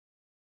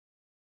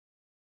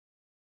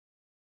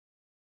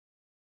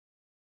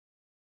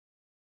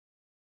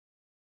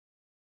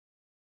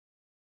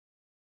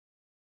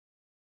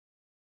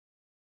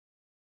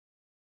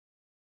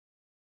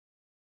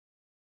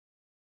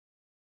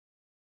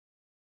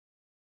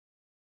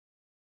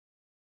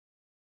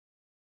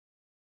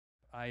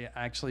I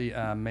actually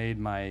made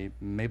my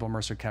Mabel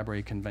Mercer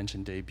Cabaret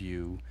Convention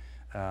debut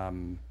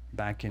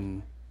back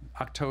in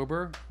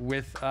October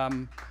with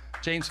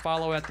James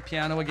Follow at the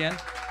piano again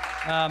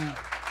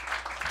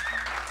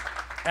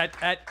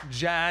at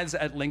Jazz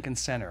at Lincoln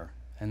Center.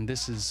 And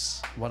this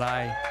is what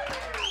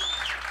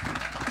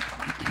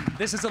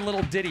this is a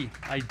little ditty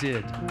I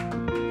did.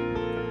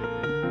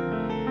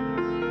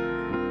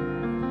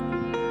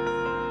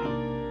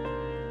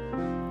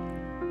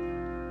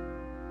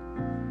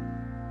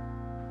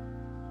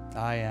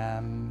 I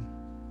am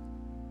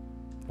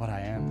what I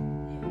am.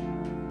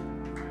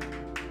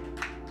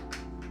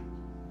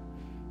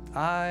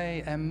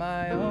 I am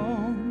my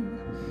own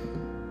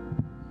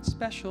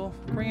special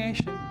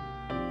creation.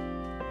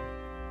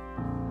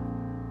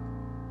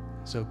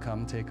 So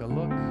come take a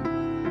look.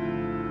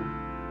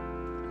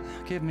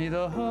 Give me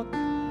the hook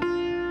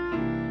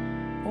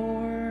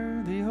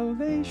or the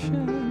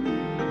ovation.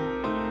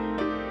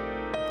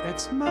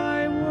 It's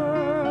my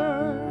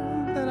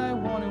word that I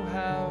want to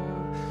have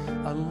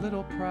a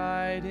little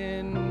pride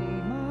in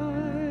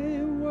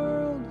my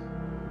world.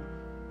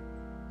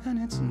 And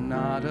it's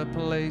not a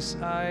place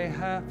I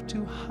have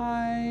to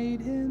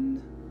hide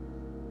in.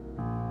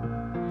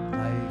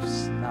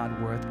 Life's not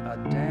worth a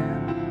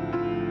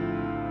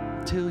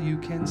damn till you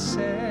can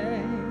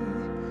say,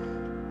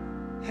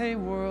 hey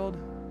world,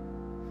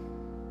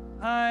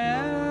 I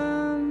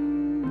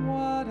am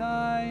what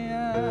I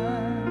am.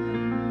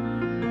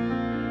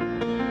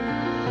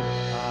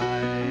 I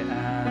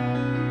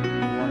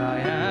am what I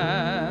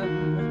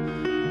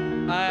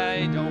am.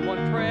 I don't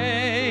want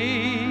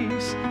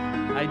praise.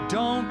 I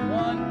don't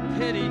want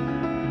pity.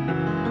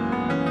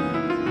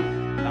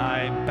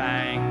 I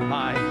bang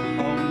my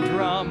own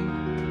drum.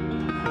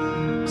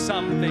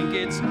 Some think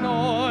it's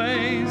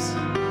noise.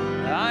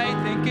 I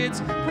think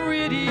it's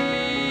pretty.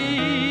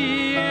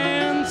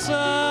 And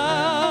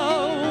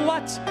so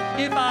what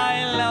if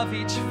I love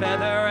each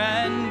feather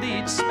and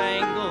each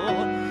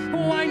spangle?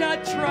 Why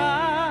not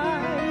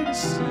try to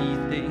see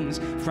things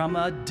from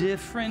a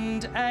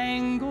different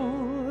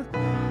angle?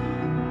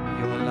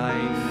 Your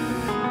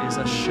life is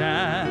a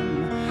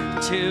sham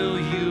till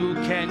you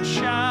can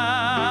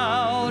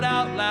shout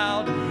out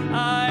loud,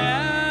 I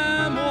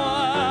am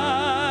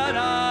what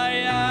I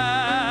am.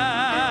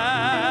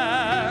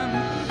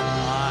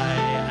 I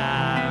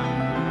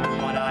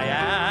am what I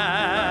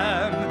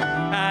am,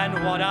 and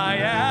what I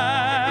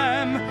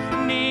am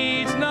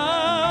needs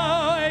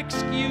no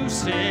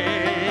excuses.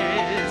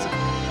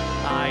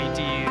 I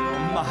deal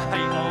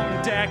my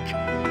own deck,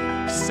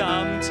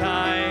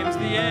 sometimes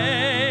the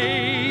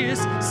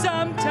ace,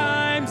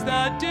 sometimes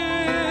the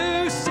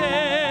deuces.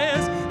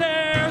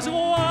 There's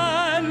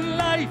one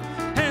life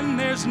and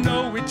there's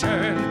no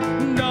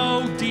return,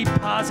 no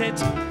deposit.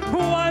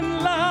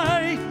 One life